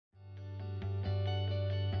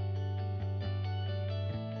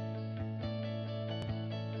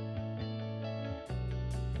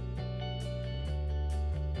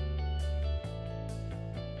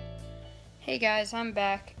Hey guys, I'm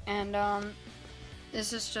back, and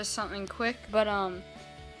this is just something quick, but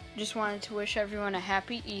just wanted to wish everyone a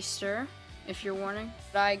happy Easter. If you're wondering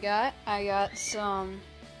what I got some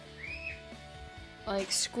like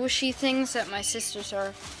squishy things that my sisters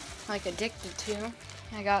are like addicted to.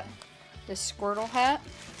 I got this Squirtle hat,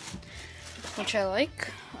 which I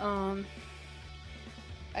like. I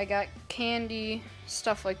got candy,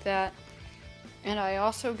 stuff like that, and I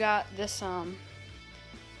also got this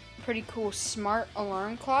pretty cool smart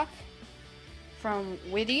alarm clock from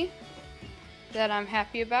Witty that I'm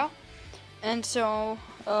happy about. And so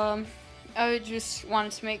I just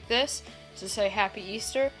wanted to make this to say happy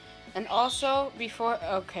Easter. And also my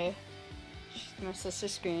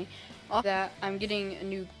sister's screaming, that I'm getting a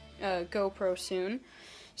new GoPro soon,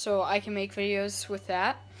 so I can make videos with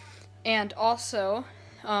that. And also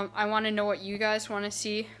I want to know what you guys want to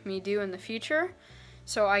see me do in the future,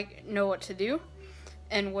 so I know what to do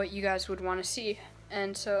and what you guys would want to see.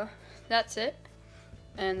 And so that's it,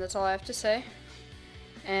 and that's all I have to say,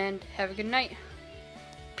 and have a good night.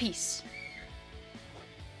 Peace.